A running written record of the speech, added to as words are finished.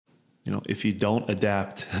if you don't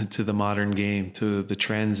adapt to the modern game, to the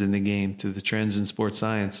trends in the game, to the trends in sports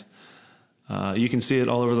science, you can see it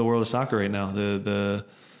all over the world of soccer right now. The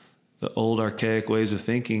old archaic ways of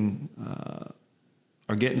thinking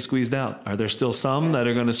are getting squeezed out. Are there still some that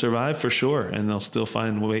are going to survive? For sure, and they'll still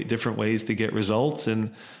find different ways to get results.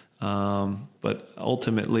 And but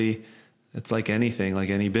ultimately, it's like anything, like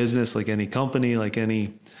any business, like any company, like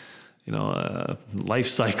any life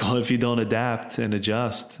cycle. If you don't adapt and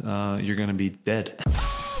adjust, you're going to be dead.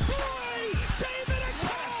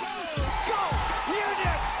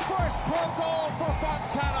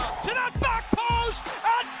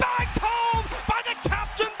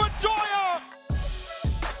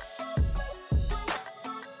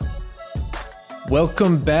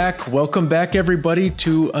 Welcome back everybody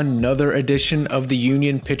to another edition of the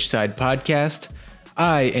Union Pitchside Podcast.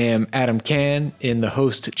 I am Adam Can in the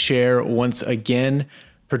host chair once again,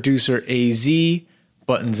 producer AZ,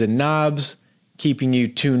 buttons and knobs, keeping you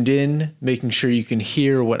tuned in, making sure you can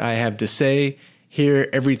hear what I have to say, hear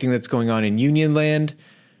everything that's going on in Union Land.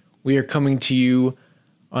 We are coming to you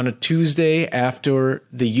on a Tuesday after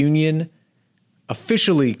the Union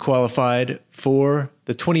officially qualified for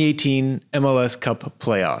the 2018 MLS Cup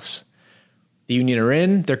playoffs. The Union are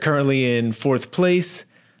in. They're currently in fourth place.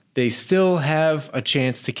 They still have a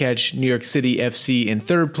chance to catch New York City FC in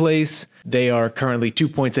third place. They are currently 2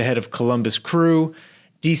 points ahead of Columbus Crew.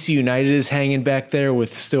 DC United is hanging back there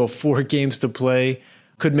with still 4 games to play.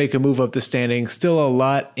 Could make a move up the standings. Still a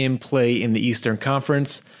lot in play in the Eastern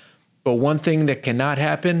Conference. But one thing that cannot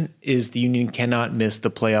happen is the Union cannot miss the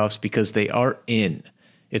playoffs because they are in.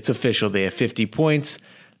 It's official. They have 50 points.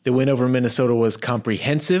 The win over Minnesota was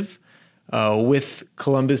comprehensive, with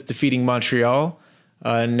Columbus defeating Montreal.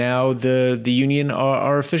 Now the Union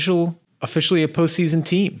are officially a postseason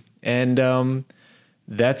team, and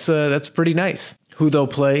that's pretty nice. Who they'll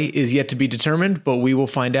play is yet to be determined, but we will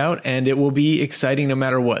find out, and it will be exciting no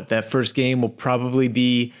matter what. That first game will probably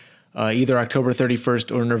be either October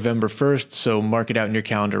 31st or November 1st, so mark it out in your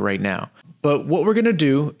calendar right now. But what we're going to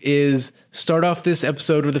do is start off this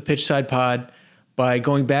episode of the Pitchside Pod by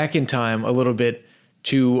going back in time a little bit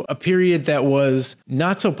to a period that was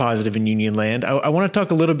not so positive in Union Land. I want to talk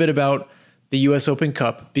a little bit about the U.S. Open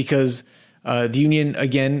Cup because the Union,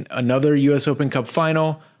 again, another U.S. Open Cup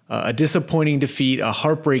final, a disappointing defeat, a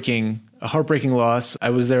heartbreaking loss. I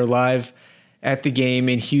was there live at the game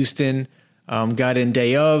in Houston, got in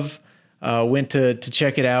day of, went to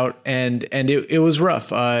check it out, and it was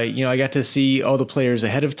rough. I got to see all the players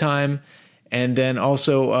ahead of time. And then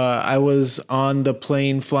also I was on the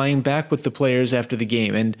plane flying back with the players after the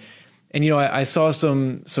game. And I saw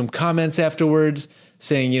some comments afterwards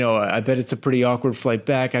saying, I bet it's a pretty awkward flight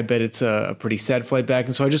back. I bet it's a pretty sad flight back.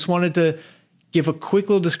 And so I just wanted to give a quick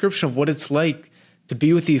little description of what it's like to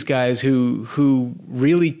be with these guys who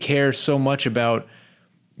really care so much about,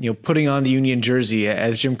 putting on the Union jersey,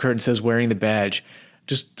 as Jim Curtin says, wearing the badge.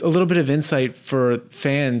 Just a little bit of insight for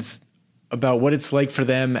fans about what it's like for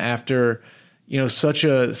them after such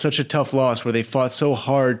a tough loss where they fought so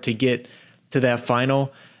hard to get to that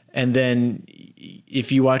final. And then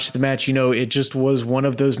if you watch the match, it just was one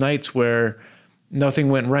of those nights where nothing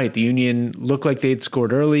went right. The Union looked like they'd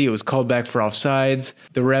scored early. It was called back for offsides.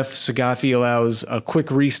 The ref, Sagafi, allows a quick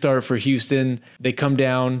restart for Houston. They come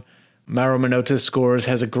down. Mauro Manotas scores,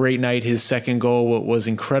 has a great night. His second goal was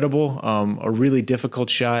incredible, a really difficult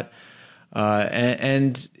shot.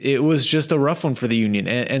 And it was just a rough one for the Union.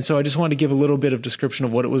 And so I just wanted to give a little bit of description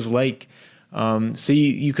of what it was like. So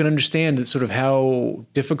you can understand sort of how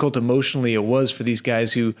difficult emotionally it was for these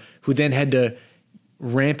guys who then had to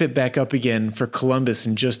ramp it back up again for Columbus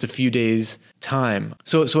in just a few days' time.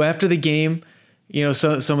 So after the game,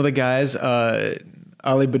 some of the guys,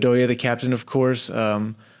 Ali Bedoya, the captain, of course,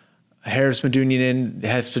 Haris Medunjanin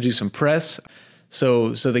has to do some press.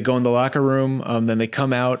 So they go in the locker room, then they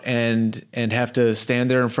come out and have to stand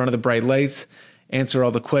there in front of the bright lights, answer all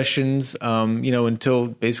the questions,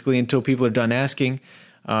 until people are done asking.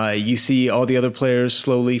 You see all the other players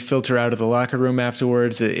slowly filter out of the locker room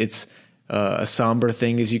afterwards. It's a somber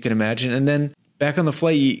thing, as you can imagine. And then back on the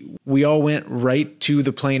flight, we all went right to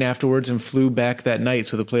the plane afterwards and flew back that night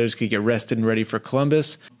so the players could get rested and ready for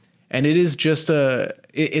Columbus. And it is just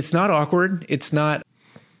it's not awkward. It's not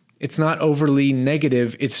overly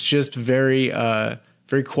negative. It's just very,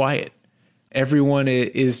 very quiet. Everyone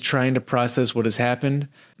is trying to process what has happened.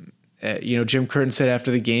 Jim Curtin said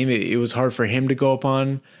after the game, it was hard for him to go up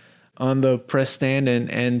on the press stand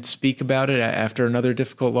and speak about it after another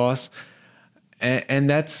difficult loss. And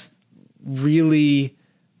that's really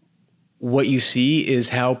what you see is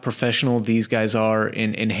how professional these guys are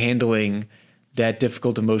in handling that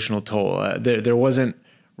difficult emotional toll. There wasn't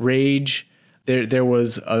rage. There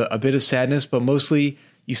was a bit of sadness, but mostly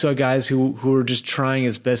you saw guys who were just trying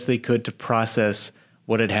as best they could to process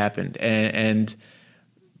what had happened and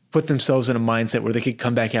put themselves in a mindset where they could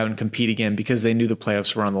come back out and compete again because they knew the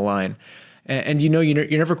playoffs were on the line. And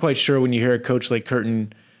you're never quite sure when you hear a coach like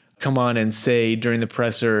Curtin come on and say during the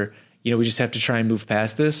presser, we just have to try and move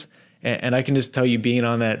past this. And I can just tell you, being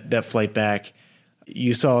on that flight back,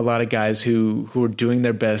 you saw a lot of guys who were doing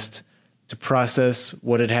their best to process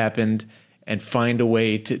what had happened and find a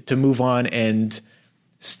way to move on and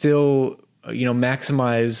still,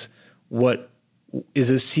 maximize what is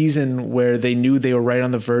a season where they knew they were right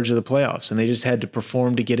on the verge of the playoffs and they just had to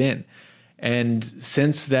perform to get in. And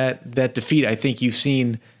since that defeat, I think you've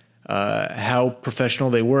seen how professional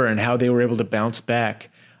they were and how they were able to bounce back.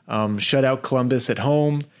 Shut out Columbus at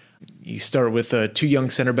home. You start with two young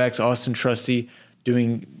center backs, Austin Trusty,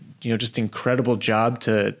 doing just incredible job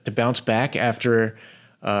to bounce back after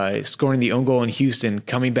scoring the own goal in Houston,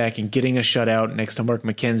 coming back and getting a shutout next to Mark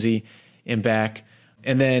McKenzie in back,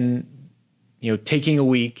 and then taking a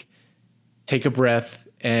week, take a breath,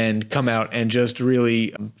 and come out and just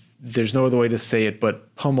really, there's no other way to say it,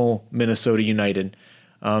 but pummel Minnesota United.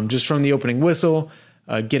 Just from the opening whistle,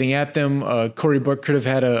 getting at them. Corey Buck could have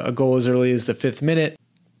had a goal as early as the 5th minute.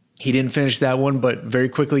 He didn't finish that one, but very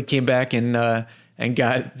quickly came back and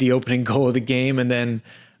got the opening goal of the game. And then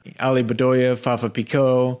Ali Bedoya, Fafa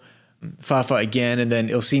Picault, Fafa again, and then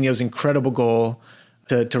Ilsinho's incredible goal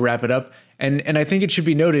to wrap it up. And I think it should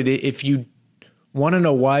be noted, if you want to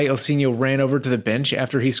know why Ilsinho ran over to the bench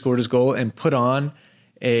after he scored his goal and put on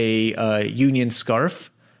a Union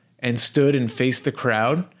scarf and stood and faced the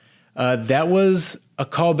crowd, that was a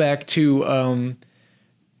callback to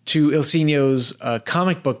Ilsinho's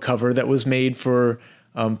comic book cover that was made for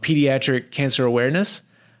pediatric cancer awareness.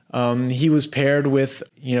 He was paired with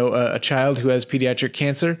a child who has pediatric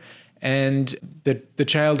cancer, and the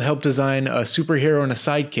child helped design a superhero and a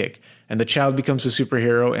sidekick, and the child becomes a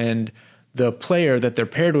superhero and the player that they're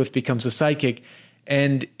paired with becomes a sidekick.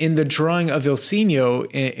 And in the drawing of Ilsinho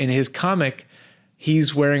in his comic,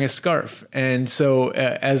 he's wearing a scarf. And so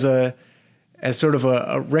as sort of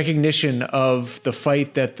a recognition of the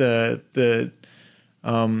fight that the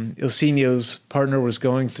Ilsinho's partner was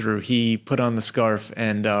going through, he put on the scarf,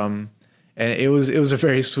 and it was a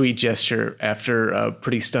very sweet gesture after a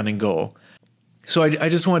pretty stunning goal. So I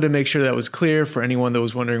just wanted to make sure that was clear for anyone that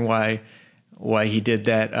was wondering why he did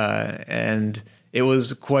that, and it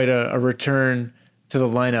was quite a return to the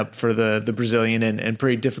lineup for the Brazilian, and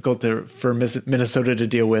pretty difficult for Minnesota to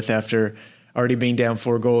deal with after already being down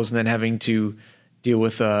 4 goals and then having to deal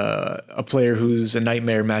with a player who's a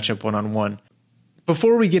nightmare matchup one-on-one.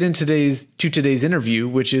 Before we get into today's interview,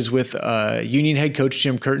 which is with Union head coach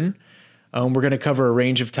Jim Curtin, we're going to cover a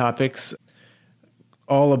range of topics,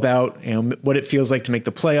 all about what it feels like to make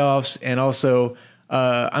the playoffs, and also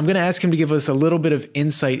I'm going to ask him to give us a little bit of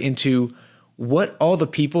insight into what all the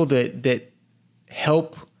people that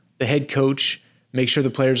help the head coach make sure the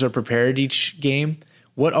players are prepared each game,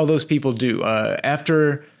 what all those people do.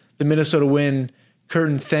 After the Minnesota win,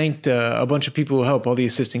 Curtin thanked a bunch of people who help, all the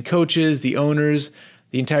assistant coaches, the owners,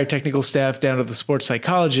 the entire technical staff, down to the sports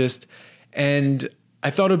psychologist. And I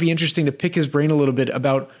thought it would be interesting to pick his brain a little bit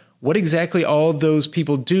about what exactly all those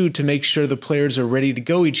people do to make sure the players are ready to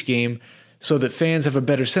go each game, so that fans have a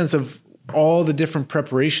better sense of all the different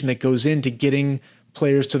preparation that goes into getting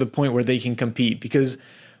players to the point where they can compete. Because,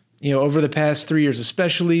 over the past 3 years,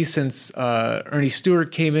 especially since Ernie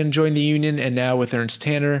Stewart came in, joined the Union, and now with Ernst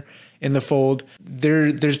Tanner in the fold,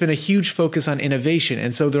 there's been a huge focus on innovation.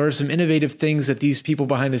 And so there are some innovative things that these people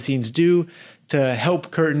behind the scenes do to help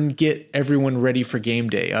Curtin get everyone ready for game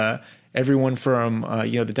day. Everyone from,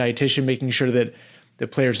 the dietitian making sure that the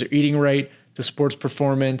players are eating right, to sports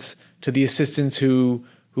performance, to the assistants who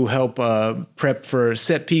help prep for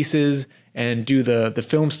set pieces and do the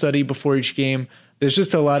film study before each game. There's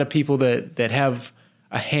just a lot of people that have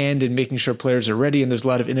a hand in making sure players are ready, and there's a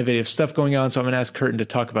lot of innovative stuff going on. So I'm going to ask Curtin to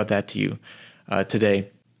talk about that to you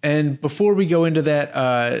today. And before we go into that,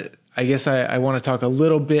 I guess I want to talk a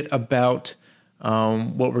little bit about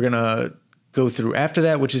what we're going to go through after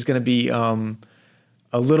that, which is going to be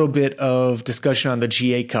a little bit of discussion on the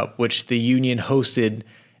GA Cup, which the Union hosted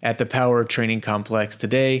at the Power Training Complex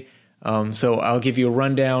today. So I'll give you a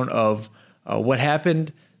rundown of what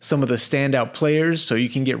happened, some of the standout players, so you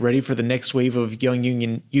can get ready for the next wave of young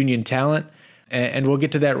Union talent. And we'll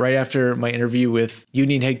get to that right after my interview with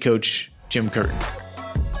Union head coach Jim Curtin.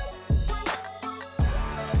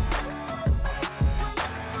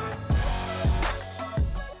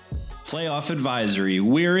 Playoff advisory.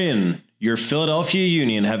 We're in. Your Philadelphia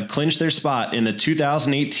Union have clinched their spot in the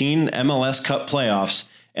 2018 MLS Cup playoffs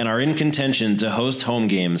and are in contention to host home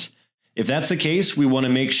games. If that's the case, we want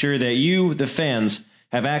to make sure that you, the fans,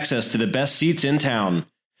 have access to the best seats in town.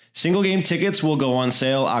 Single game tickets will go on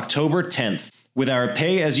sale October 10th. With our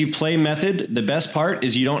pay-as-you-play method, the best part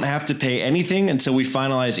is you don't have to pay anything until we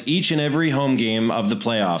finalize each and every home game of the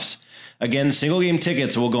playoffs. Again, single game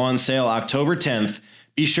tickets will go on sale October 10th.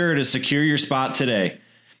 Be sure to secure your spot today.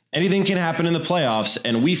 Anything can happen in the playoffs,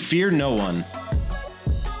 and we fear no one.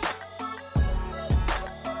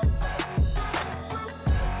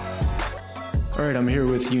 All right, I'm here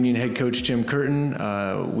with Union head coach Jim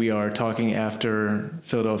Curtin. We are talking after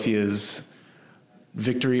Philadelphia's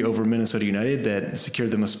victory over Minnesota United that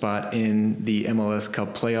secured them a spot in the MLS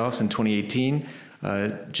Cup playoffs in 2018.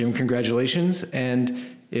 Jim, congratulations.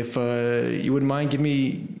 And if you wouldn't mind,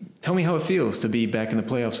 tell me how it feels to be back in the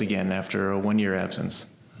playoffs again after a 1-year absence.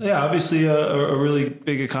 Yeah, obviously a really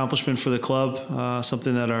big accomplishment for the club,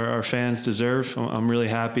 something that our fans deserve. I'm really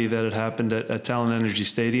happy that it happened at Talon Energy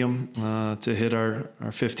Stadium to hit our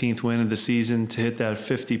 15th win of the season, to hit that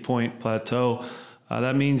 50-point plateau.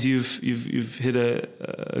 That means you've hit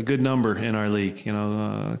a good number in our league.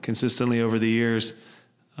 Consistently over the years.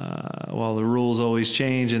 While the rules always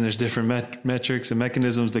change and there's different metrics and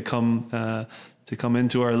mechanisms that come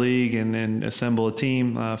into our league and assemble a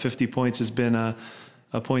team, 50 points has been a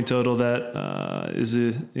point total that is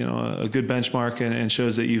a good benchmark and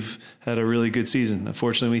shows that you've had a really good season.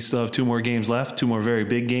 Unfortunately, we still have 2 more games left, 2 more very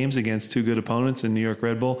big games against 2 good opponents in New York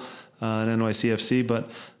Red Bull and NYCFC, but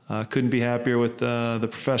couldn't be happier with the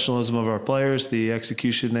professionalism of our players, the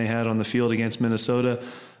execution they had on the field against Minnesota.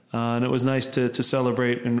 And it was nice to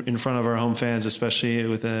celebrate in front of our home fans, especially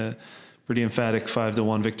with a pretty emphatic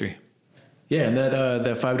 5-1 victory. Yeah, and that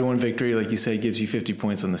 5-1 victory, like you said, gives you 50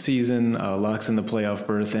 points on the season, locks in the playoff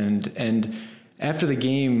berth. And after the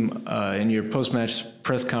game, in your post-match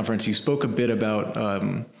press conference, you spoke a bit about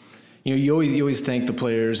you always thank the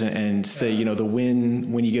players and say, the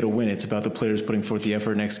win, when you get a win, it's about the players putting forth the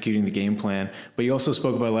effort and executing the game plan. But you also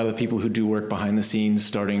spoke about a lot of the people who do work behind the scenes,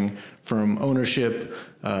 starting from ownership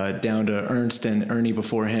down to Ernst and Ernie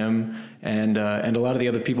before him, and a lot of the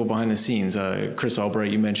other people behind the scenes. Chris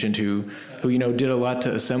Albright, you mentioned, who did a lot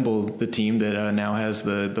to assemble the team that now has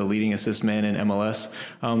the leading assist man in MLS.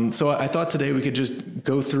 So I thought today we could just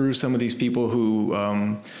go through some of these people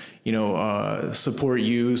who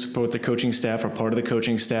support the coaching staff, are part of the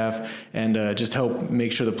coaching staff, and just help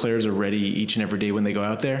make sure the players are ready each and every day when they go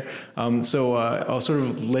out there. So I'll sort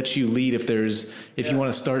of let you lead if you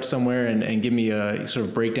want to start somewhere and give me a sort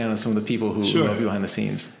of breakdown of some of the people who help you behind the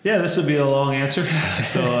scenes. Yeah, this would be a long answer,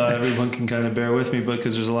 so everyone can kind of bear with me, but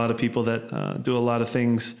because there's a lot of people that do a lot of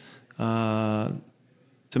things to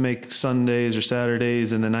make Sundays or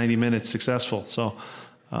Saturdays and the 90 minutes successful. So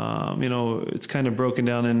it's kind of broken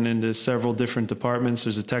down into several different departments.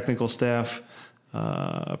 There's a technical staff,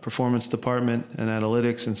 a performance department, an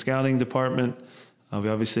analytics and scouting department. We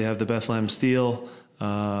obviously have the Bethlehem Steel,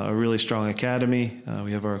 a really strong academy.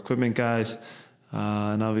 We have our equipment guys,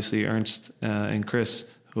 and obviously Ernst and Chris,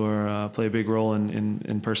 who play a big role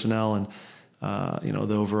in personnel and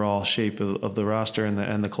the overall shape of the roster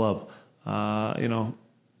and the club.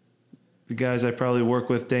 The guys I probably work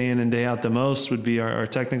with day in and day out the most would be our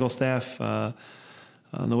technical staff. The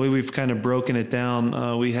way we've kind of broken it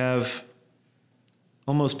down, we have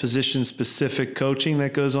almost position-specific coaching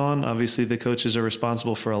that goes on. Obviously, the coaches are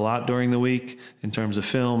responsible for a lot during the week in terms of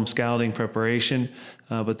film, scouting, preparation,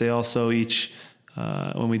 but they also each,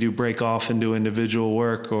 when we do break off and do individual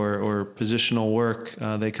work or positional work,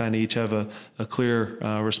 they kind of each have a clear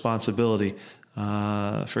responsibility.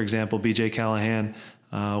 For example, BJ Callahan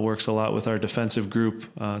works a lot with our defensive group,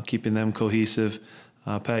 keeping them cohesive.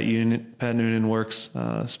 Pat Noonan works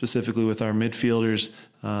specifically with our midfielders,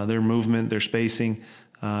 their movement, their spacing.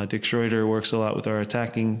 Dick Schroeder works a lot with our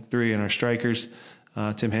attacking 3 and our strikers.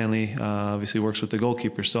 Tim Hanley obviously works with the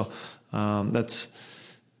goalkeepers. So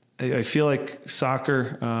I feel like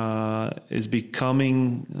soccer is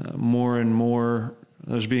becoming more and more.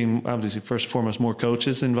 There's being obviously first and foremost more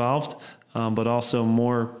coaches involved, but also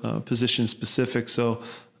more position specific. So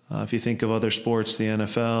if you think of other sports, the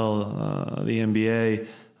NFL, the NBA,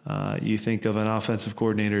 you think of an offensive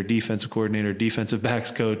coordinator, defensive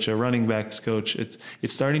backs coach, a running backs coach. It's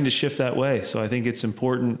starting to shift that way. So I think it's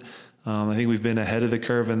important. I think we've been ahead of the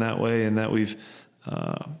curve in that way, and that we've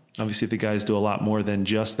obviously the guys do a lot more than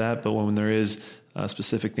just that. But when there is a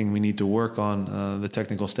specific thing we need to work on, the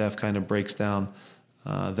technical staff kind of breaks down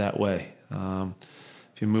that way.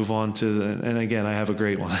 If you move on to and again, I have a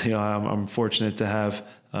great one. I'm fortunate to have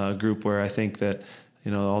a group where I think that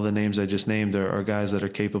all the names I just named are guys that are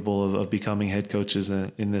capable of becoming head coaches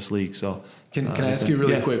in this league. So can I ask you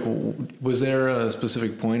really quick, was there a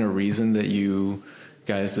specific point or reason that you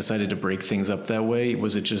guys decided to break things up that way?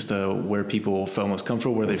 Was it just where people felt most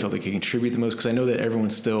comfortable, where they felt they could contribute the most? Because I know that everyone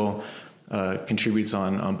still contributes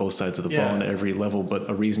on both sides of the ball and at every level, but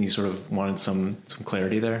a reason you sort of wanted some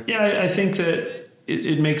clarity there? Yeah, I think that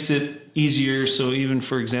it makes it easier. So even,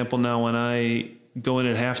 for example, now when I go in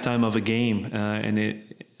at halftime of a game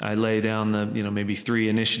I lay down the maybe 3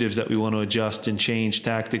 initiatives that we want to adjust and change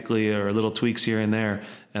tactically, or little tweaks here and there,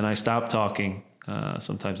 and I stop talking.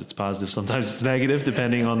 Sometimes it's positive, sometimes it's negative,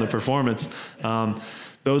 depending on the performance.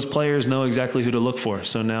 Those players know exactly who to look for.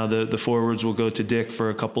 So now the forwards will go to Dick for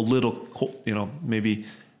a couple little, maybe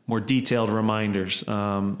more detailed reminders.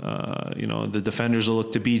 The defenders will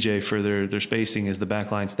look to BJ for their spacing as the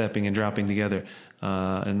back line stepping and dropping together.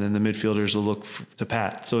 And then the midfielders will look to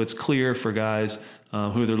Pat. So it's clear for guys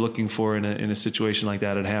who they're looking for in a situation like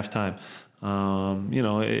that at halftime.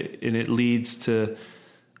 And it leads to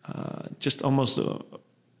just almost,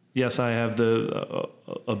 yes, I have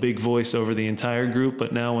a big voice over the entire group,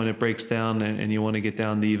 but now when it breaks down and you want to get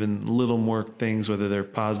down to even little more things, whether they're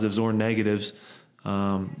positives or negatives,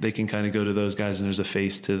 they can kind of go to those guys, and there's a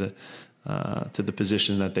face to the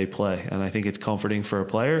position that they play. And I think it's comforting for a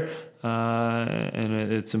player, and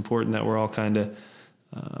it's important that we're all kind of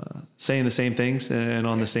saying the same things and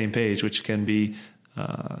on the same page, which can be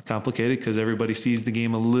complicated because everybody sees the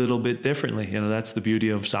game a little bit differently. That's the beauty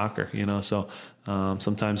of soccer. So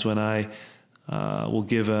sometimes when I will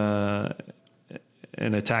give an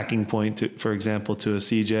attacking point, for example, to a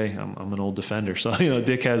CJ, I'm an old defender, so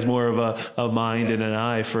Dick has more of a mind and an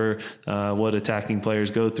eye for what attacking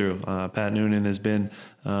players go through. Pat Noonan has been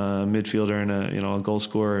a midfielder and a goal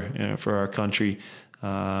scorer for our country,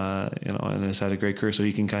 and has had a great career, so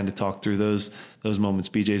he can kind of talk through those moments.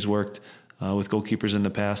 BJ's worked with goalkeepers in the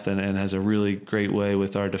past and has a really great way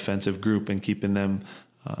with our defensive group and keeping them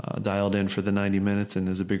dialed in for the 90 minutes, and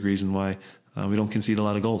is a big reason why we don't concede a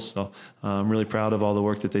lot of goals. So I'm really proud of all the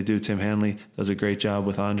work that they do. Tim Hanley does a great job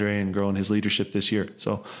with Andre and growing his leadership this year.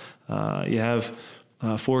 So you have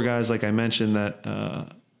 4 guys, like I mentioned, that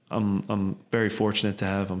I'm very fortunate to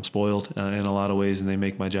have. I'm spoiled in a lot of ways, and they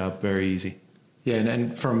make my job very easy. Yeah,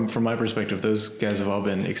 and from my perspective, those guys have all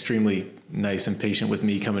been extremely nice and patient with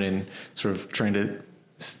me coming in, sort of trying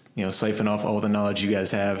to siphon off all the knowledge you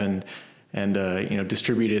guys have and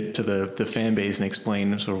distribute it to the fan base and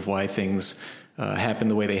explain sort of why things happen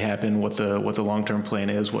the way they happen, what the long-term plan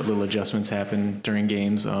is, what little adjustments happen during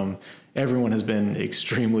games. Everyone has been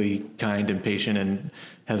extremely kind and patient and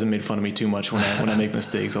hasn't made fun of me too much when I make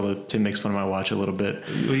mistakes, although Tim makes fun of my watch a little bit.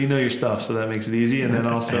 Well, you know your stuff, so that makes it easy. And then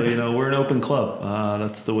also, we're an open club.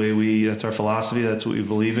 That's the way that's our philosophy. That's what we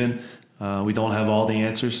believe in. We don't have all the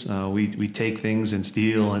answers. We take things and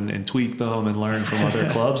steal and tweak them and learn from other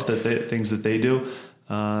clubs things that they do.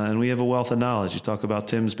 And we have a wealth of knowledge. You talk about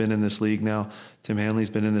Tim's been in this league now. Tim Hanley's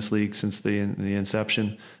been in this league since the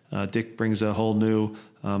inception. Dick brings a whole new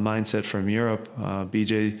mindset from Europe.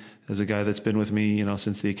 BJ is a guy that's been with me,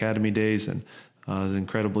 since the academy days, and is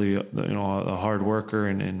incredibly, a hard worker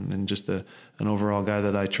and just an overall guy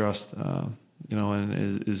that I trust.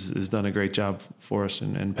 And is done a great job for us.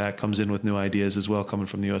 And Pat comes in with new ideas as well, coming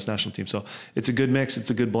from the U.S. national team. So it's a good mix. It's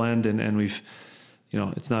a good blend. And we've,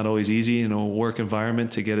 it's not always easy in a work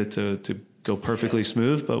environment to get it to go perfectly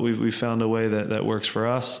smooth, but we've found a way that works for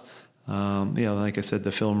us. Like I said,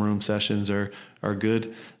 the film room sessions are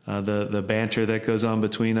good. The banter that goes on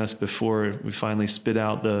between us before we finally spit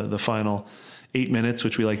out the final 8 minutes,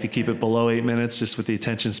 which we like to keep it below 8 minutes, just with the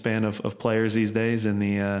attention span of players these days and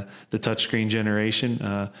the touchscreen generation.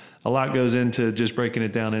 A lot goes into just breaking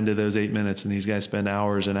it down into those 8 minutes, and these guys spend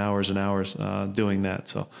hours and hours and hours doing that.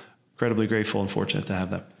 So incredibly grateful and fortunate to have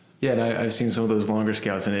them. Yeah, and I've seen some of those longer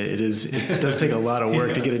scouts, and it does take a lot of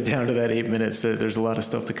work to get it down to that 8 minutes. There's a lot of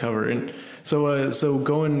stuff to cover, and so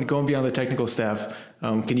going beyond the technical staff,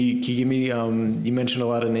 can you give me? You mentioned a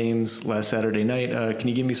lot of names last Saturday night. Can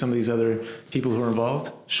you give me some of these other people who are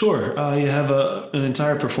involved? Sure. You have an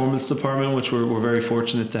entire performance department, which we're very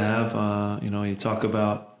fortunate to have. You talk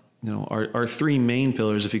about our 3 main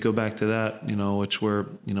pillars. If you go back to that, which were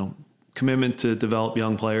commitment to develop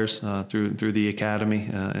young players through the academy,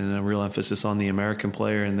 and a real emphasis on the American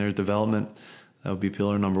player and their development. That would be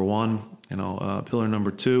pillar number 1. Pillar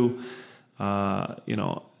number 2,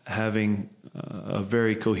 having a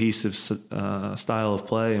very cohesive style of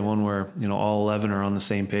play, and one where all 11 are on the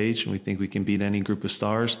same page, and we think we can beat any group of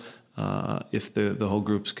stars if the whole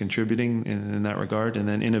group's contributing in that regard. And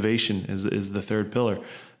then innovation is the 3rd pillar.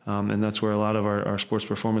 And that's where a lot of our sports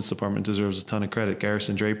performance department deserves a ton of credit.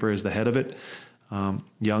 Garrison Draper is the head of it.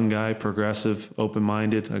 Young guy, progressive,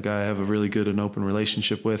 open-minded, a guy I have a really good and open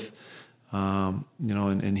relationship with.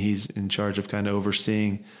 And he's in charge of kind of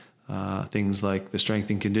overseeing things like the strength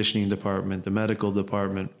and conditioning department, the medical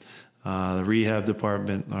department, the rehab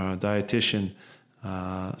department, dietitian,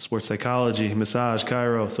 sports psychology, massage,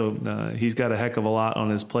 chiro. So he's got a heck of a lot on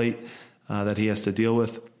his plate that he has to deal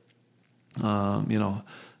with.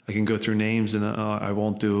 I can go through names and I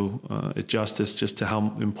won't do it justice just to how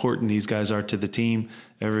important these guys are to the team.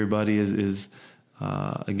 Everybody is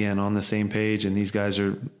again, on the same page, and these guys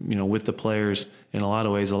are, with the players in a lot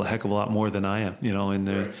of ways, a heck of a lot more than I am,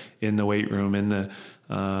 in the weight room, in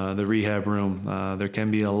the rehab room. There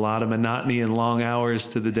can be a lot of monotony and long hours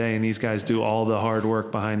to the day, and these guys do all the hard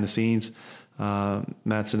work behind the scenes. Matt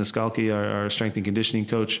Siniskalki, our strength and conditioning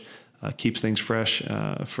coach, keeps things fresh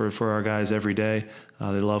for our guys every day.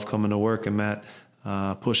 They love coming to work, and Matt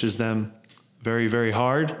pushes them very, very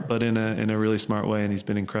hard, but in a really smart way, and he's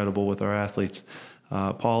been incredible with our athletes.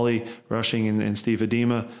 Paulie Rushing and Steve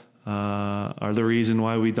Adema are the reason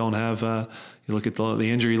why we don't have you look at the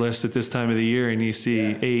injury list at this time of the year and you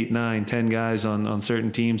see 8, 9, 10 guys on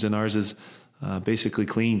certain teams, and ours is basically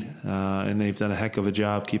clean. And they've done a heck of a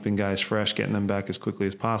job keeping guys fresh, getting them back as quickly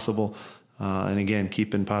as possible. And again,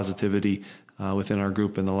 keeping positivity within our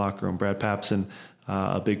group in the locker room. Brad Papson,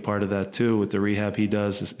 a big part of that too, with the rehab he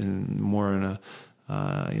does, is more in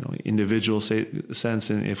a individual sense.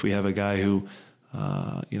 And if we have a guy who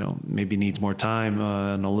maybe needs more time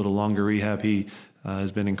and a little longer rehab, he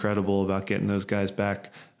has been incredible about getting those guys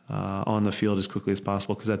back on the field as quickly as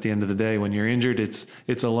possible. Because at the end of the day, when you're injured,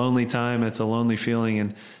 it's a lonely time, it's a lonely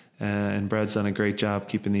feeling, and Brad's done a great job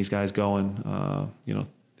keeping these guys going.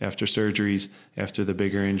 After surgeries, after the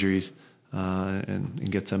bigger injuries,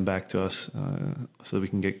 and gets them back to us so we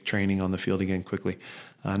can get training on the field again quickly.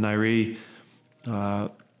 Nairi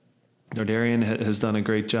Dardarian has done a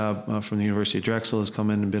great job from the University of Drexel, has come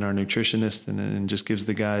in and been our nutritionist and just gives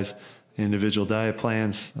the guys individual diet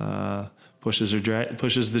plans, pushes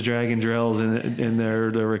the dragon drills in their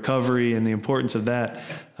recovery and the importance of that,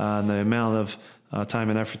 and the amount of time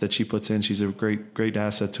and effort that she puts in. She's a great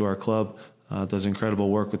asset to our club. Does incredible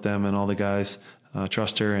work with them, and all the guys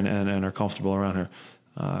trust her and are comfortable around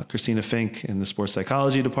her. Christina Fink in the sports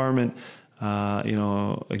psychology department.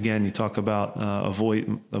 Again, you talk about a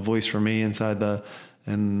voice for me inside the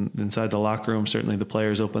locker room. Certainly the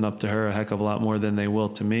players open up to her a heck of a lot more than they will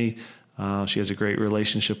to me. She has a great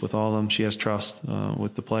relationship with all of them. She has trust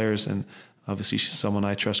with the players, and obviously she's someone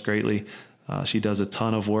I trust greatly. She does a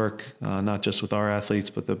ton of work, not just with our athletes,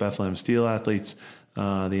 but the Bethlehem Steel athletes,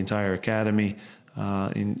 the entire academy,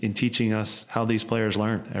 in teaching us how these players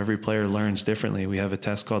learn. Every player learns differently. We have a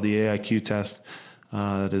test called the AIQ test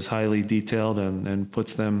that is highly detailed and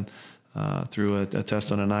puts them through a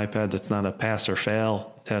test on an iPad that's not a pass or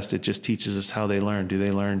fail test. It just teaches us how they learn. Do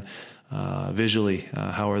they learn visually?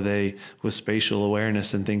 How are they with spatial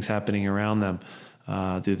awareness and things happening around them?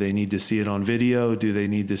 Do they need to see it on video? Do they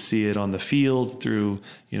need to see it on the field through,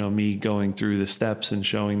 me going through the steps and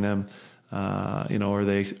showing them? Are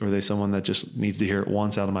they someone that just needs to hear it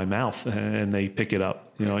once out of my mouth and they pick it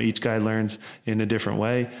up? Each guy learns in a different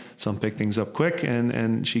way. Some pick things up quick,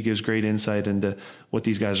 and she gives great insight into what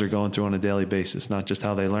these guys are going through on a daily basis, not just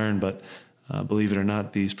how they learn, but believe it or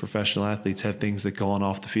not, these professional athletes have things that go on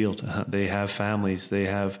off the field. They have families. They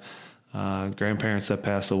have grandparents that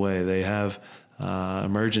pass away. They have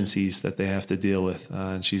emergencies that they have to deal with.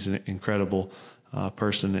 And she's an incredible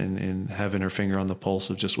person in having her finger on the pulse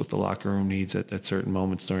of just what the locker room needs at certain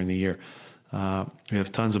moments during the year. We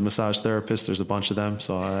have tons of massage therapists. There's a bunch of them,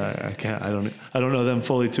 so I don't know them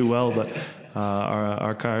fully too well, but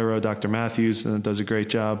our chiro, Dr. Matthews, does a great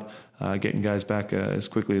job getting guys back as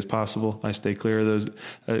quickly as possible. I stay clear of those.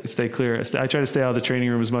 I try to stay out of the training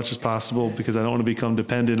room as much as possible because I don't want to become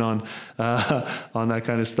dependent on that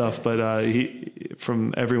kind of stuff. But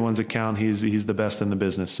from everyone's account, he's the best in the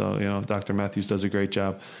business. So Dr. Matthews does a great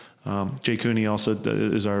job. Jay Cooney also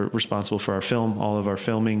is responsible for our film, all of our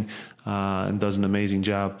filming, and does an amazing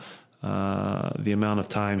job. The amount of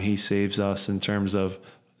time he saves us in terms of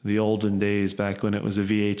the olden days back when it was a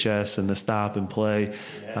VHS and the stop and play.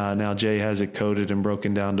 Now Jay has it coded and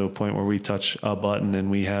broken down to a point where we touch a button and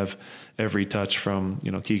we have every touch from,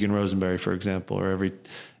 Keegan Rosenberry, for example,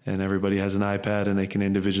 and everybody has an iPad and they can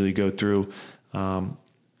individually go through,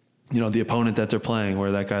 the opponent that they're playing,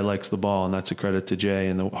 where that guy likes the ball, and that's a credit to Jay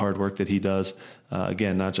and the hard work that he does.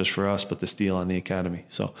 Again, not just for us, but the Steel on the academy.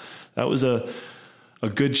 So that was a a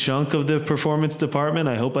good chunk of the performance department.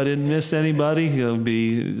 I hope I didn't miss anybody. They'll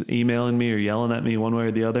be emailing me or yelling at me one way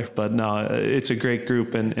or the other. But no, it's a great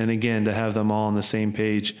group, and again, to have them all on the same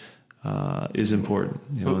page is important.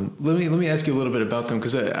 Well, let me ask you a little bit about them,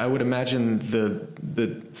 because I would imagine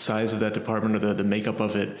the size of that department or the makeup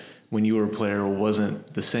of it when you were a player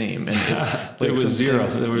wasn't the same. And it's there was zero.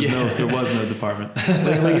 There was no department.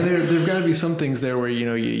 There've got to be some things there where you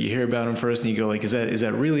hear about them first and you go like, is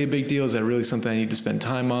that really a big deal? Is that really something I need to spend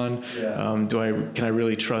time on? Yeah. Can I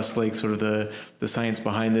really trust like sort of the science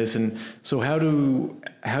behind this? And so how do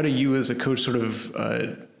you as a coach sort of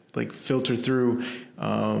like filter through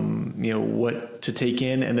what to take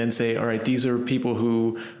in, and then say, all right, these are people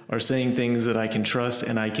who are saying things that I can trust,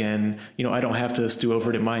 and I can, I don't have to stew over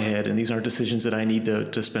it in my head, and these aren't decisions that I need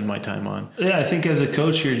to spend my time on. Yeah, I think as a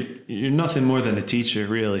coach, you're nothing more than a teacher,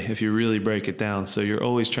 really, if you really break it down. So you're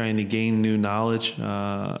always trying to gain new knowledge,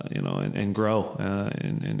 and grow,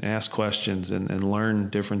 and ask questions and learn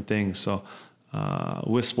different things. So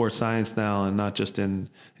with sports science now, and not just in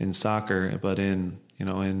soccer, but in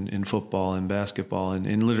football and basketball and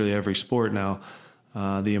in literally every sport now,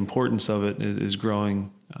 the importance of it is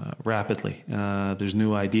growing rapidly. There's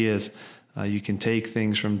new ideas. You can take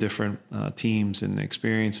things from different teams and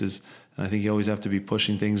experiences. And I think you always have to be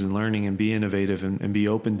pushing things and learning and be innovative and be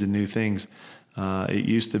open to new things. It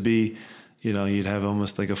used to be, you'd have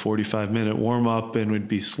almost like a 45-minute warm-up and would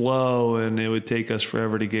be slow, and it would take us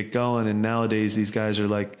forever to get going. And nowadays these guys are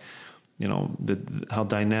like, how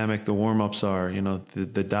dynamic the warm-ups are.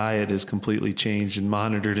 The diet has completely changed and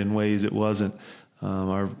monitored in ways it wasn't.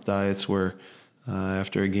 Our diets were,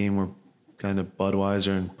 after a game, were kind of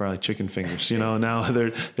Budweiser and probably chicken fingers. Now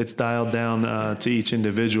it's dialed down to each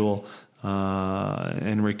individual,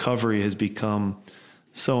 and recovery has become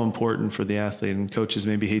so important for the athlete. And coaches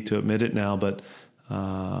maybe hate to admit it now, but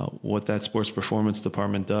what that sports performance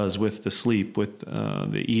department does with the sleep, with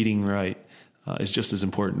the eating right, is just as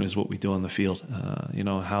important as what we do on the field.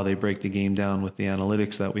 How they break the game down with the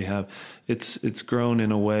analytics that we have. It's grown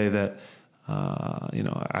in a way that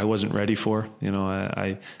I wasn't ready for.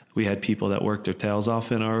 We had people that worked their tails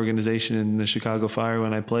off in our organization in the Chicago Fire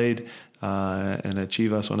when I played, and at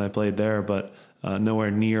Chivas when I played there, but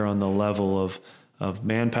nowhere near on the level of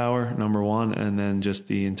manpower, number one, and then just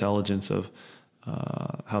the intelligence of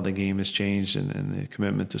how the game has changed and the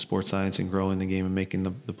commitment to sports science and growing the game and making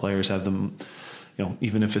the players have them,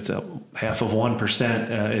 even if it's a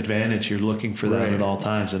 0.5% advantage, you're looking for that at all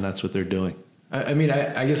times, and that's what they're doing. I mean,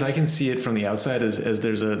 I guess I can see it from the outside as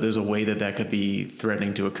there's a way that could be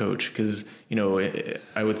threatening to a coach, because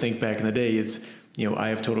I would think back in the day it's I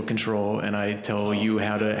have total control and I tell you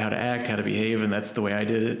how to act, how to behave, and that's the way I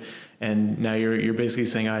did it. And now you're basically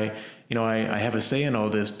saying I have a say in all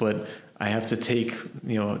this, but I have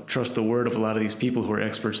to trust the word of a lot of these people who are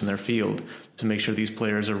experts in their field to make sure these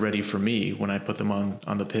players are ready for me when I put them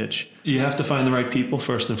on the pitch. You have to find the right people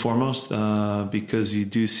first and foremost, because you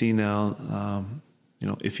do see now,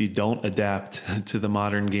 if you don't adapt to the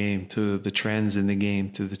modern game, to the trends in the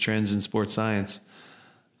game, to the trends in sports science,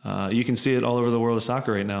 you can see it all over the world of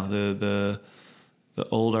soccer right now. The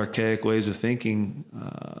old archaic ways of thinking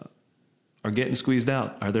are getting squeezed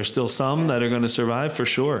out. Are there still some that are going to survive? For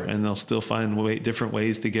sure, and they'll still find different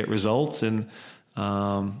ways to get results. And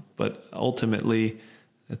but ultimately,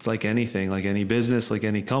 it's like anything, like any business, like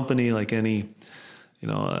any company, like any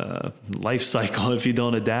life cycle. If you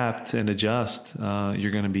don't adapt and adjust,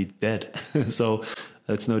 you're going to be dead. So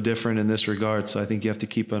it's no different in this regard. So I think you have to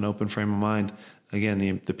keep an open frame of mind. Again,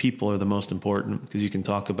 the people are the most important, because you can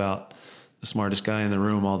talk about the smartest guy in the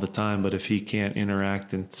room all the time, but if he can't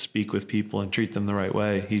interact and speak with people and treat them the right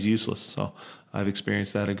way, he's useless. So I've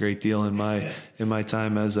experienced that a great deal in my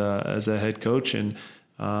time as a head coach, and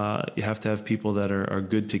you have to have people that are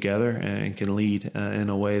good together and can lead in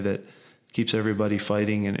a way that keeps everybody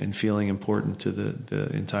fighting and feeling important to the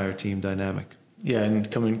entire team dynamic. Yeah, and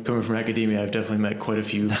coming from academia, I've definitely met quite a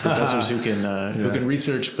few professors who can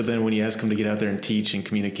research, but then when you ask them to get out there and teach and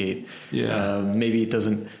communicate, maybe it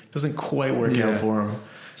doesn't quite work out for them.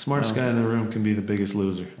 Smartest guy in the room can be the biggest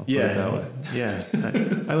loser. I'll put it that way. Yeah,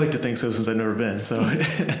 I like to think so, since I've never been. So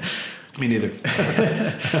me neither.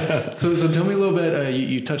 So tell me a little bit.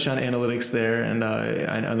 You touched on analytics there, and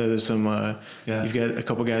I know there's some. You've got a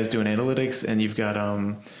couple guys doing analytics, and you've got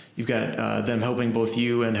them helping both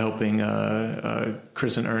you and helping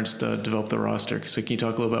Chris and Ernst develop the roster. So can you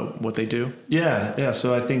talk a little about what they do? Yeah.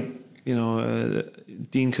 So I think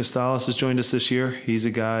Dean Costales has joined us this year. He's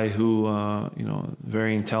a guy who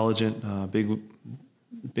very intelligent,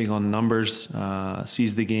 big on numbers,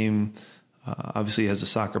 sees the game. Obviously has a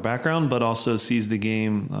soccer background, but also sees the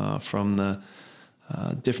game from the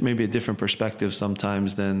maybe a different perspective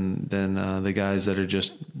sometimes than the guys that are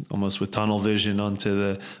just almost with tunnel vision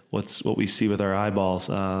onto what we see with our eyeballs.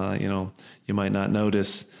 You might not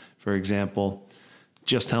notice, for example,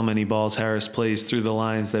 just how many balls Harris plays through the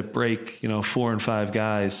lines that break 4 and 5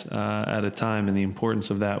 guys at a time, and the importance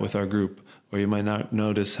of that with our group. Or you might not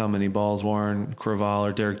notice how many balls Warren Creavalle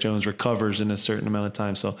or Derek Jones recovers in a certain amount of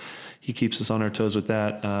time. So he keeps us on our toes with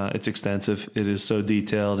that. It's extensive. It is so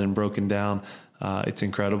detailed and broken down. It's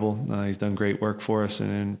incredible. He's done great work for us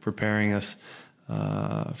in preparing us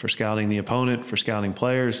for scouting the opponent, for scouting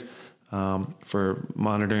players, for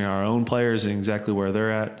monitoring our own players and exactly where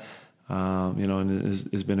they're at. And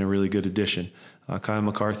has been a really good addition. Kyle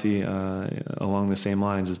McCarthy, along the same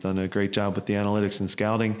lines, has done a great job with the analytics and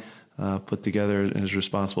scouting. Put together and is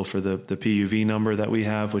responsible for the PUV number that we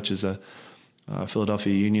have, which is a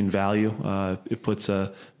Philadelphia Union value. It puts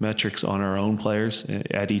metrics on our own players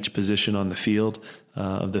at each position on the field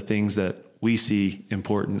of the things that we see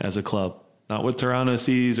important as a club. Not what Toronto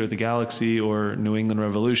sees or the Galaxy or New England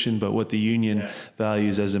Revolution, but what the Union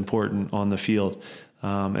values as important on the field.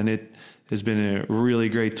 And it has been a really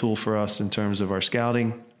great tool for us in terms of our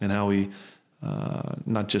scouting and how we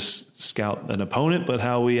not just scout an opponent, but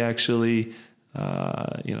how we actually,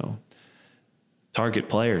 target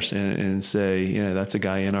players and say, that's a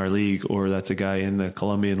guy in our league or that's a guy in the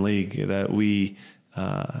Colombian league that we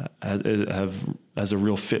have as a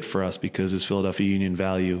real fit for us because his Philadelphia Union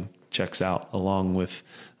value checks out along with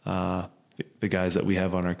the guys that we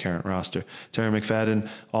have on our current roster. Terry McFadden,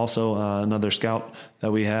 also another scout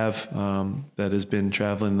that we have that has been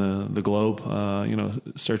traveling the globe,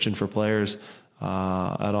 searching for players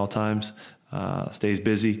at all times, stays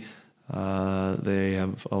busy. They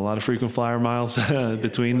have a lot of frequent flyer miles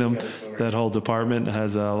between them. That whole department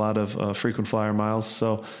has a lot of frequent flyer miles.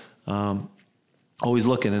 So always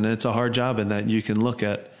looking, and it's a hard job in that you can look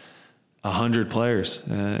at 100 players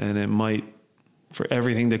and it might, for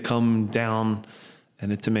everything to come down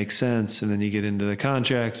and it to make sense, and then you get into the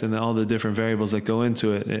contracts and all the different variables that go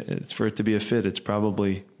into it, it's for it to be a fit. It's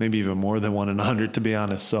probably maybe even more than 1 in 100, to be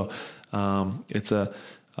honest. So it's a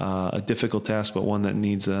difficult task, but one that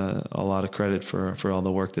needs a lot of credit for all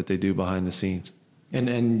the work that they do behind the scenes.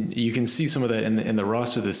 And you can see some of that in the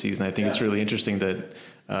roster this season. I think it's really interesting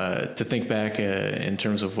that to think back in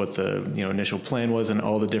terms of what the initial plan was and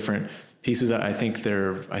all the different pieces. I think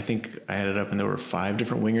I added up and there were 5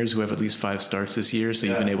 different wingers who have at least 5 starts this year. So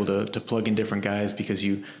you've been able to plug in different guys because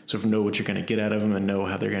you sort of know what you're going to get out of them and know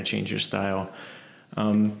how they're going to change your style.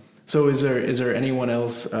 So is there anyone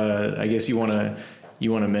else I guess you want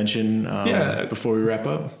to mention before we wrap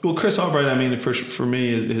up? Well, Chris Albright, I mean, for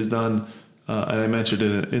me has done, and I mentioned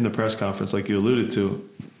it in the press conference like you alluded to,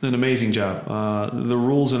 an amazing job. The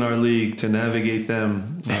rules in our league, to navigate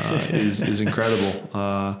them is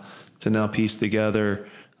incredible. To now piece together,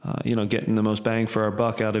 getting the most bang for our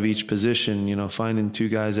buck out of each position, finding 2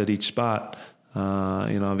 guys at each spot.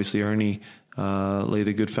 Obviously Ernie laid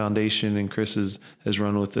a good foundation, and Chris has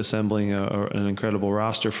run with assembling an incredible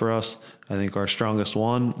roster for us. I think our strongest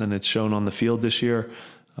one, and it's shown on the field this year.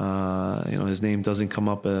 His name doesn't come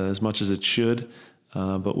up as much as it should,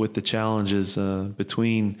 but with the challenges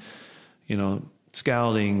between,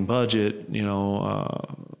 scouting, budget,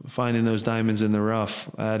 finding those diamonds in the rough,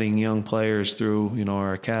 adding young players through,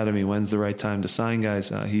 our academy, when's the right time to sign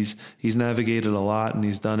guys. He's navigated a lot, and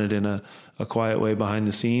he's done it in a quiet way behind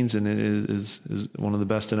the scenes, and it is one of the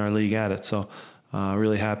best in our league at it. So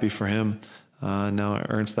really happy for him. Now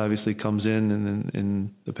Ernst obviously comes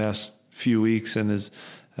in the past few weeks and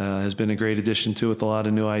has been a great addition to with a lot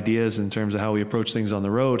of new ideas in terms of how we approach things on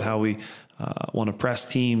the road, how we want to press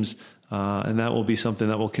teams. And that will be something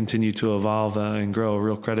that will continue to evolve and grow. A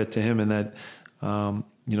real credit to him in that,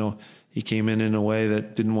 he came in a way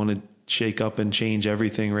that didn't want to shake up and change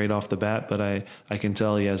everything right off the bat. But I can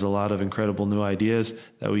tell he has a lot of incredible new ideas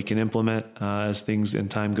that we can implement as things in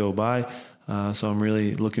time go by. So I'm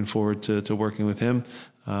really looking forward to working with him.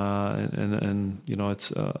 And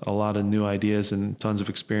it's a lot of new ideas and tons of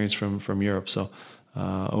experience from Europe. So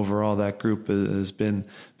overall, that group has been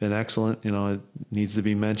excellent. It needs to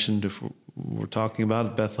be mentioned if we're talking about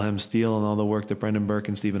it. Bethlehem Steel and all the work that Brendan Burke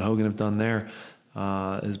and Stephen Hogan have done there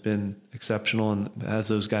has been exceptional and has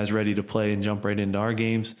those guys ready to play and jump right into our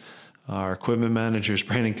games. Our equipment managers,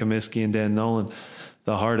 Brandon Comiskey and Dan Nolan,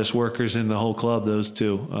 the hardest workers in the whole club, those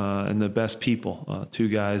 2, and the best people, 2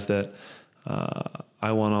 guys that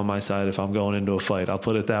I want on my side if I'm going into a fight. I'll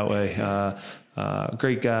put it that way.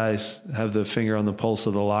 Great guys, have the finger on the pulse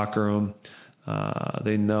of the locker room.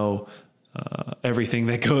 They know everything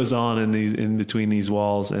that goes on in between these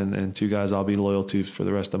walls, and two guys I'll be loyal to for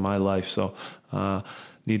the rest of my life. So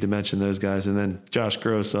need to mention those guys. And then Josh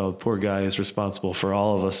Grosso, poor guy, is responsible for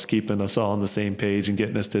all of us, keeping us all on the same page and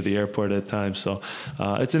getting us to the airport at times. So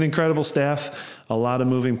it's an incredible staff, a lot of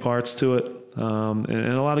moving parts to it, and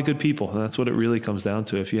a lot of good people. And that's what it really comes down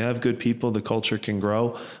to. If you have good people, the culture can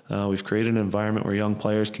grow. We've created an environment where young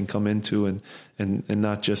players can come into and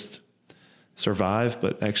not just survive,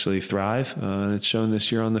 but actually thrive. And it's shown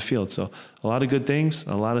this year on the field. So a lot of good things,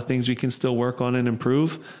 a lot of things we can still work on and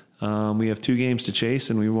improve. We have 2 games to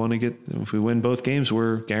chase, and we want to get, if we win both games,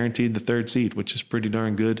 we're guaranteed the 3rd seed, which is pretty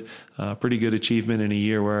darn good, pretty good achievement in a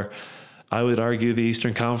year where I would argue the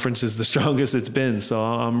Eastern Conference is the strongest it's been. So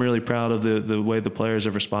I'm really proud of the way the players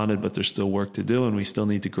have responded, but there's still work to do, and we still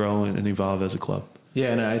need to grow and evolve as a club.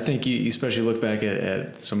 Yeah, and I think you especially look back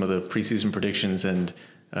at some of the preseason predictions, and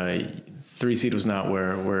 3 seed was not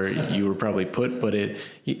where you were probably put, but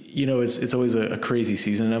it's always a crazy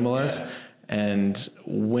season in MLS. Yeah. And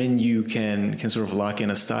when you can sort of lock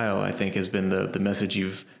in a style, I think has been the message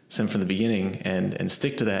you've sent from the beginning, and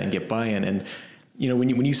stick to that and get buy-in. And,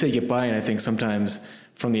 when you say get buy-in, I think sometimes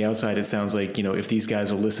from the outside, it sounds like, if these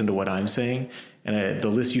guys will listen to what I'm saying. And the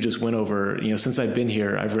list you just went over, since I've been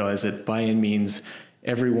here, I've realized that buy-in means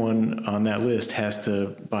everyone on that list has to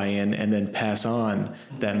buy in and then pass on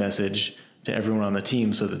that message to everyone on the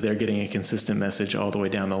team so that they're getting a consistent message all the way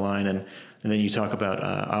down the line. And then you talk about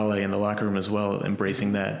Ale in the locker room as well,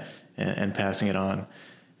 embracing that and passing it on.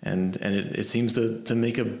 And it seems to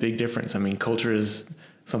make a big difference. I mean, culture is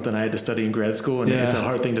something I had to study in grad school, and it's a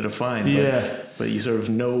hard thing to define. But you sort of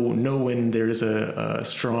know when there is a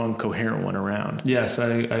strong, coherent one around. Yes, I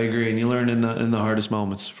agree. And you learn in the hardest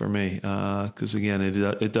moments for me, because, again,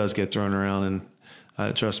 it does get thrown around.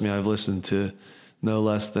 And trust me, I've listened to no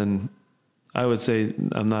less than, I would say,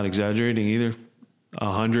 I'm not exaggerating either,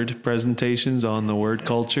 100 presentations on the word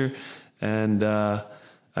culture, and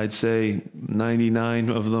I'd say 99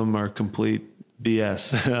 of them are complete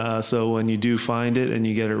BS. So when you do find it and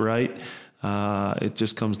you get it right, it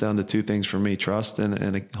just comes down to 2 things for me: trust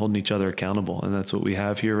and holding each other accountable. And that's what we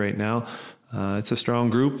have here right now. It's a strong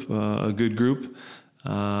group, a good group,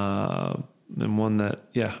 and one that,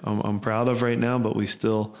 I'm proud of right now, but we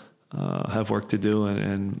still have work to do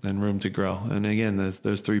and room to grow. And again,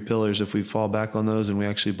 those 3 pillars, if we fall back on those and we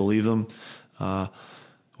actually believe them,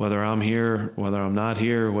 whether I'm here, whether I'm not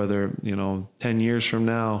here, whether, 10 years from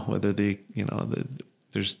now, whether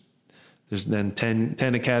there's then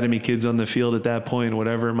 10 academy kids on the field at that point,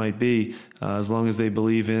 whatever it might be, as long as they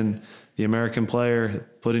believe in the American player,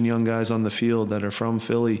 putting young guys on the field that are from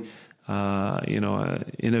Philly,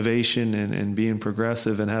 innovation and being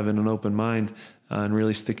progressive and having an open mind, and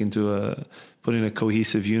really sticking to putting a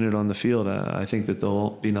cohesive unit on the field, I think that there'll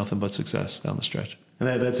be nothing but success down the stretch. And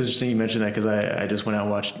that's interesting you mentioned that, because I just went out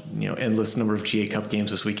and watched endless number of GA Cup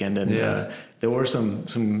games this weekend, and there were some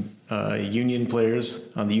Union players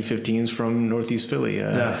on the U15s from Northeast Philly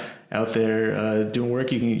out there doing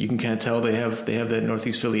work. You can kind of tell they have that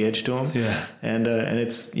Northeast Philly edge to them. Yeah. And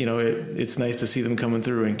it's it's nice to see them coming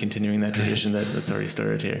through and continuing that tradition that's already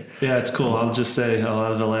started here. Yeah, it's cool. I'll just say a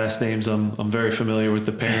lot of the last names I'm very familiar with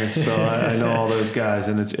the parents, so I know all those guys,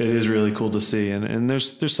 and it is really cool to see. And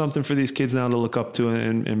there's something for these kids now to look up to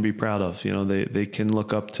and be proud of. They can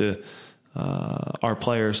look up to our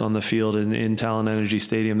players on the field in Talon Energy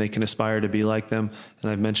Stadium. They can aspire to be like them. And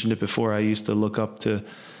I've mentioned it before. I used to look up to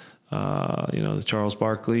the Charles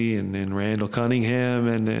Barkley and Randall Cunningham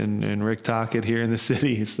and Rick Tocchet here in the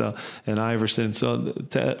city and Iverson. So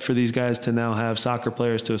for these guys to now have soccer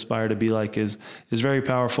players to aspire to be like is very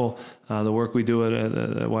powerful. The work we do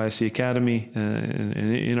at YSC Academy and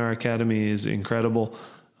in our academy is incredible.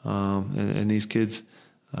 And these kids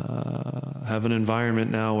have an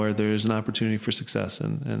environment now where there's an opportunity for success.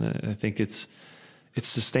 And I think it's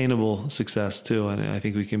sustainable success too. And I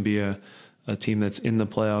think we can be a team that's in the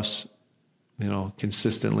playoffs,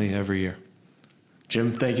 consistently every year.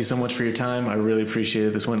 Jim, thank you so much for your time. I really appreciate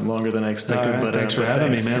it. This went longer than I expected. Right, but thanks for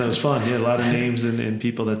having me, man. It was fun. You had a lot of names and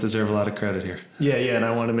people that deserve a lot of credit here. Yeah, and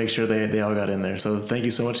I want to make sure they all got in there. So thank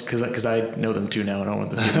you so much, because I know them too now. I don't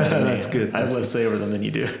want them to be mad at me. That's good. I have less say over them than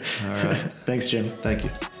you do. All right. Thanks, Jim. Thank you.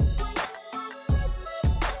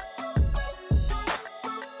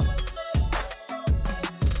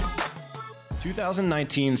 The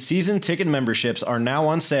 2019 season ticket memberships are now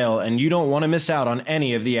on sale, and you don't want to miss out on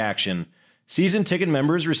any of the action. Season ticket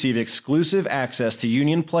members receive exclusive access to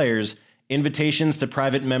Union players, invitations to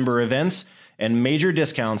private member events, and major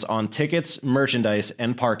discounts on tickets, merchandise,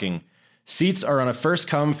 and parking. Seats are on a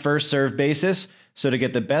first-come, first-served basis. So to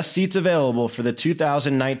get the best seats available for the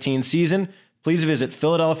 2019 season, please visit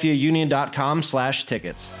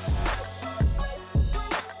philadelphiaunion.com/tickets.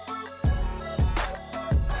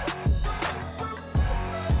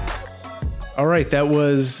 All right, that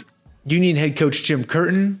was Union head coach Jim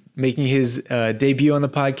Curtin making his debut on the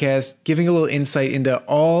podcast, giving a little insight into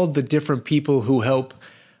all the different people who help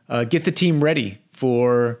get the team ready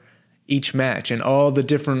for each match and all the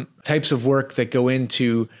different types of work that go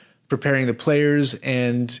into preparing the players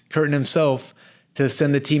and Curtin himself to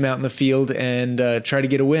send the team out in the field and try to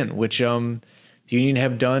get a win, which the Union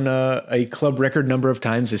have done a club record number of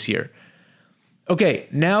times this year. Okay,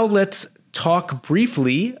 now let's talk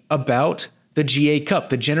briefly about the GA Cup,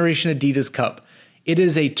 the Generation Adidas Cup. It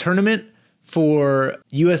is a tournament for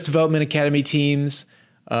U.S. Development Academy teams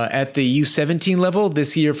at the U17 level.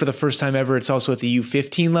 This year, for the first time ever, it's also at the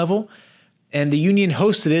U15 level. And the Union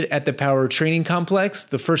hosted it at the Power Training Complex,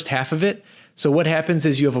 the first half of it. So what happens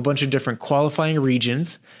is you have a bunch of different qualifying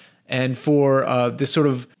regions. And for this sort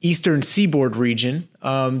of Eastern Seaboard region,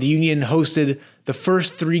 the Union hosted the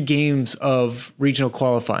first 3 games of regional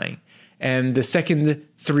qualifying. And the second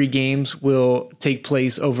 3 games will take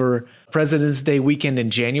place over President's Day weekend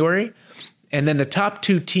in January. And then the top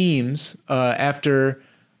 2 teams, after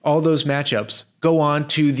all those matchups, go on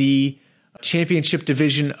to the championship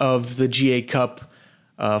division of the GA Cup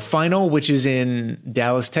final, which is in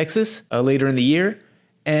Dallas, Texas, later in the year.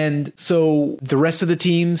 And so the rest of the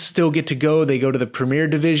teams still get to go. They go to the Premier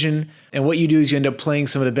Division. And what you do is you end up playing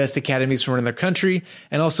some of the best academies from around their country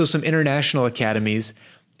and also some international academies.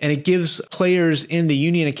 And it gives players in the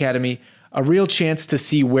Union Academy a real chance to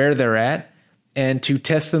see where they're at and to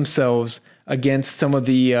test themselves against some of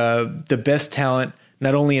the best talent,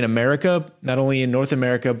 not only in America, not only in North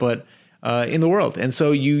America, but in the world. And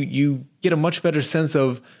so you get a much better sense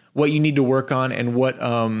of what you need to work on and what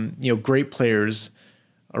great players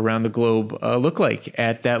around the globe look like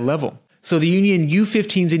at that level. So the Union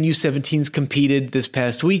U15s and U17s competed this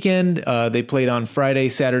past weekend. They played on Friday,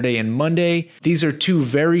 Saturday, and Monday. These are 2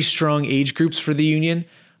 very strong age groups for the Union.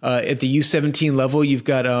 At the U17 level, you've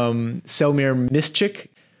got Selmir Mischik,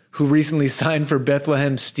 who recently signed for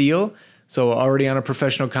Bethlehem Steel, so already on a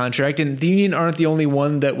professional contract. And the Union aren't the only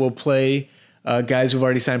one that will play guys who've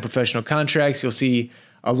already signed professional contracts. You'll see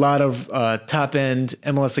a lot of top-end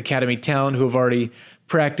MLS Academy talent who have already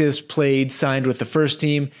practiced, played, signed with the first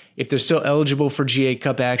team. If they're still eligible for GA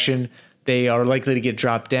Cup action, they are likely to get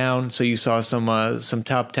dropped down. So you saw some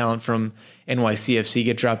top talent from NYCFC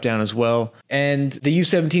get dropped down as well. And the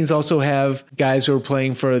U17s also have guys who are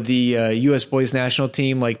playing for the U.S. boys national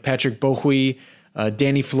team, like Patrick Bohui,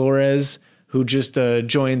 Danny Flores, who just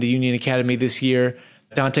joined the Union Academy this year,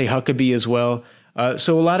 Dante Huckabee as well.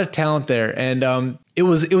 So a lot of talent there. And it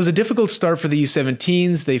was a difficult start for the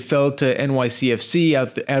U17s. They fell to NYCFC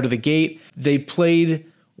out of the gate. They played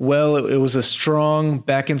well. It was a strong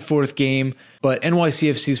back and forth game, but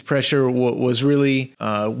NYCFC's pressure was really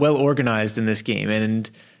well organized in this game. And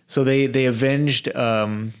so they avenged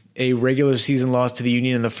a regular season loss to the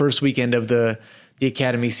Union in the first weekend of the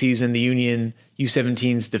academy season. The Union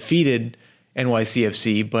U17s defeated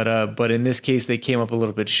NYCFC, but in this case, they came up a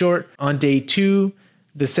little bit short. On day 2,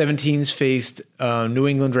 the 17s faced New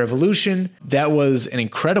England Revolution. That was an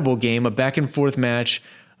incredible game, a back-and-forth match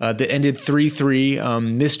that ended 3-3.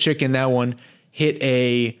 Mischik in that one hit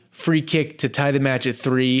a free kick to tie the match at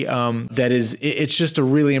 3. It's just a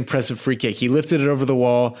really impressive free kick. He lifted it over the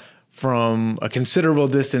wall from a considerable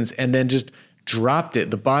distance and then just dropped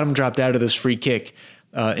it. The bottom dropped out of this free kick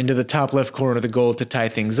into the top left corner of the goal to tie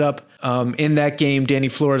things up. In that game, Danny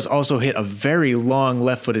Flores also hit a very long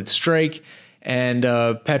left-footed strike, and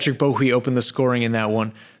Patrick Bohui opened the scoring in that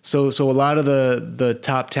one. So a lot of the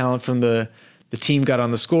top talent from the team got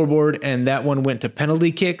on the scoreboard, and that one went to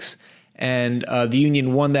penalty kicks, and the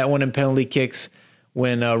Union won that one in penalty kicks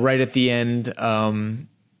when right at the end,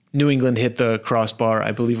 New England hit the crossbar.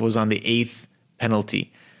 I believe it was on the 8th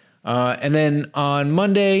penalty. And then on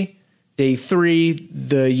Monday, day 3,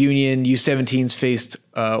 the Union U17s faced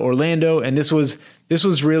Orlando, and this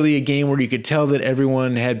was really a game where you could tell that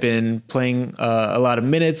everyone had been playing a lot of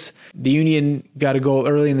minutes. The Union got a goal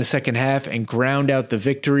early in the second half and ground out the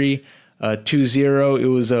victory 2-0. It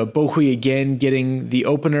was Bohui again getting the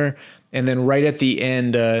opener, and then right at the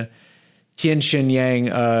end, Tien Shen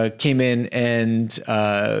Yang came in and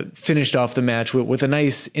finished off the match with a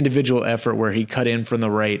nice individual effort where he cut in from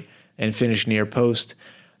the right and finished near post.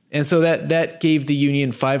 And so that gave the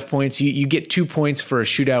Union 5 points. You get 2 points for a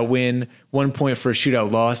shootout win, 1 point for a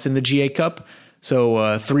shootout loss in the GA Cup.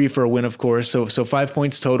 So 3 for a win, of course. So 5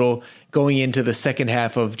 points total going into the second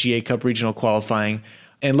half of GA Cup regional qualifying.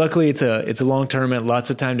 And luckily, it's a long tournament, lots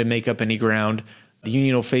of time to make up any ground. The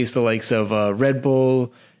Union will face the likes of Red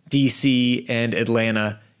Bull, DC, and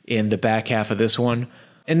Atlanta in the back half of this one.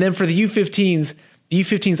 And then for the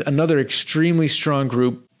U15s, another extremely strong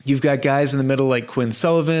group. You've got guys in the middle like Quinn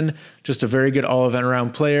Sullivan, just a very good all-event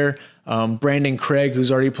round player. Brandon Craig,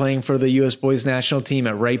 who's already playing for the U.S. boys national team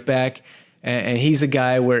at right back. And he's a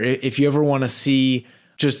guy where if you ever want to see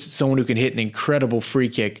just someone who can hit an incredible free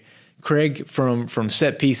kick, Craig from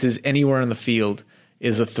set pieces anywhere on the field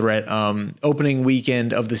is a threat. Opening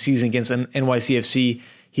weekend of the season against NYCFC,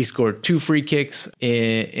 he scored 2 free kicks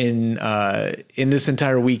in this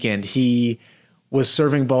entire weekend. He was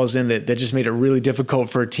serving balls in that just made it really difficult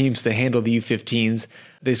for teams to handle the U15s.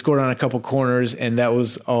 They scored on a couple corners, and that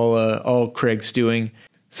was all Craig's doing.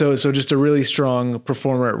 So just a really strong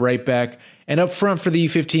performer at right back. And up front for the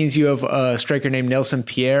U15s, you have a striker named Nelson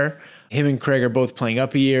Pierre. Him and Craig are both playing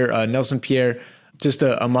up a year. Nelson Pierre, just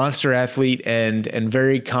a monster athlete and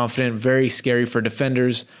very confident, very scary for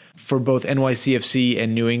defenders. For both NYCFC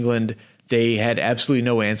and New England, they had absolutely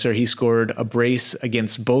no answer. He scored a brace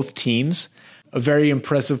against both teams. A very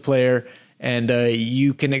impressive player, and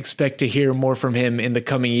you can expect to hear more from him in the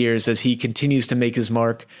coming years as he continues to make his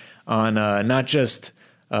mark on not just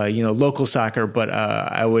local soccer, but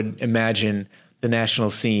I would imagine the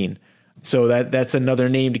national scene. So that's another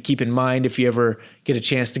name to keep in mind if you ever get a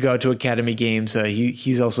chance to go out to academy games.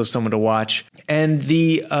 He's also someone to watch. And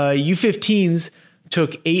the U15s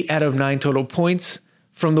took 8 out of 9 total points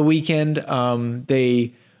from the weekend.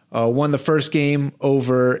 They won the first game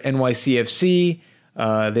over NYCFC.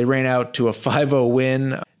 They ran out to a 5-0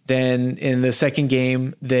 win. Then in the second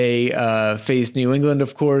game, they faced New England,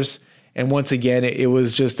 of course. And once again, it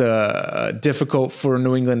was just difficult for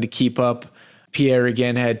New England to keep up. Pierre,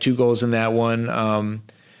 again, had 2 goals in that one.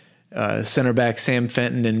 Center back Sam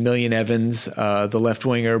Fenton and Million Evans, the left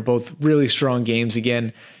winger, both really strong games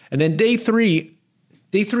again. And then day three,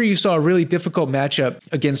 you saw a really difficult matchup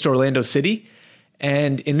against Orlando City.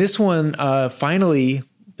 And in this one, finally,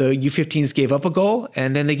 the U15s gave up a goal,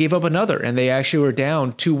 and then they gave up another, and they actually were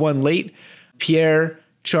down 2-1 late. Pierre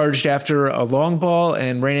charged after a long ball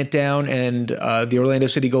and ran it down, and the Orlando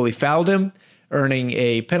City goalie fouled him, earning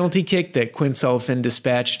a penalty kick that Quinn Sullivan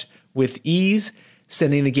dispatched with ease,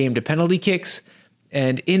 sending the game to penalty kicks.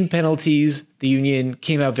 And in penalties, the Union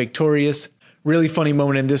came out victorious. Really funny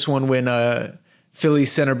moment in this one when Philly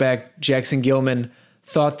center back Jackson Gilman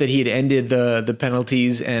thought that he had ended the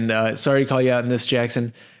penalties. And sorry to call you out in this,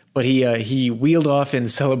 Jackson, but he wheeled off in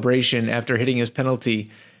celebration after hitting his penalty.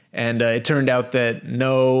 And it turned out that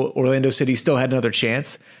no, Orlando City still had another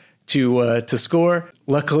chance to score.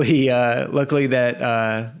 Luckily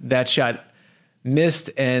that shot missed,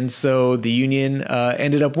 and so the Union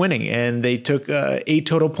ended up winning, and they took 8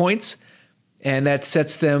 total points, and that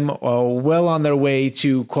sets them well on their way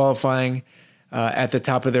to qualifying at the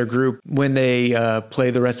top of their group when they play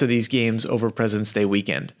the rest of these games over President's Day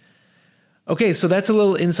weekend. Okay, so that's a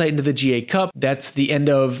little insight into the GA Cup. That's the end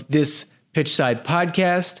of this Pitchside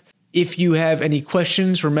podcast. If you have any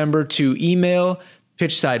questions, remember to email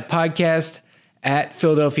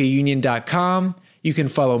pitchsidepodcast@philadelphiaunion.com. You can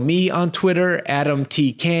follow me on Twitter, Adam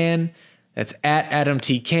T. Can. That's @Adam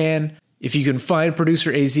T. Can. If you can find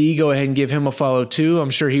producer AZ, go ahead and give him a follow too. I'm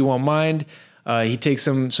sure he won't mind. He takes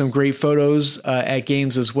some great photos at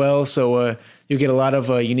games as well, so you'll get a lot of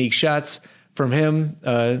unique shots from him.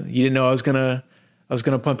 You didn't know I was gonna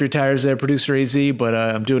pump your tires there, producer AZ, but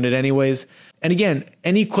I'm doing it anyways. And again,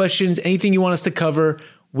 any questions, anything you want us to cover,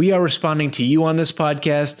 we are responding to you on this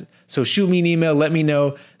podcast. So shoot me an email, let me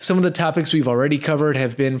know. Some of the topics we've already covered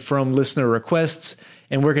have been from listener requests,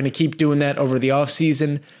 and we're going to keep doing that over the off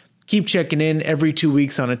season. Keep checking in every 2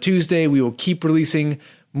 weeks on a Tuesday. We will keep releasing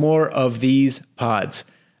more of these pods.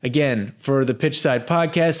 Again, for the Pitchside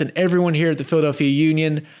podcast and everyone here at the Philadelphia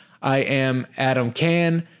Union, I am Adam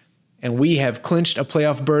Can, and we have clinched a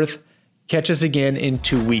playoff berth. Catch us again in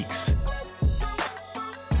 2 weeks.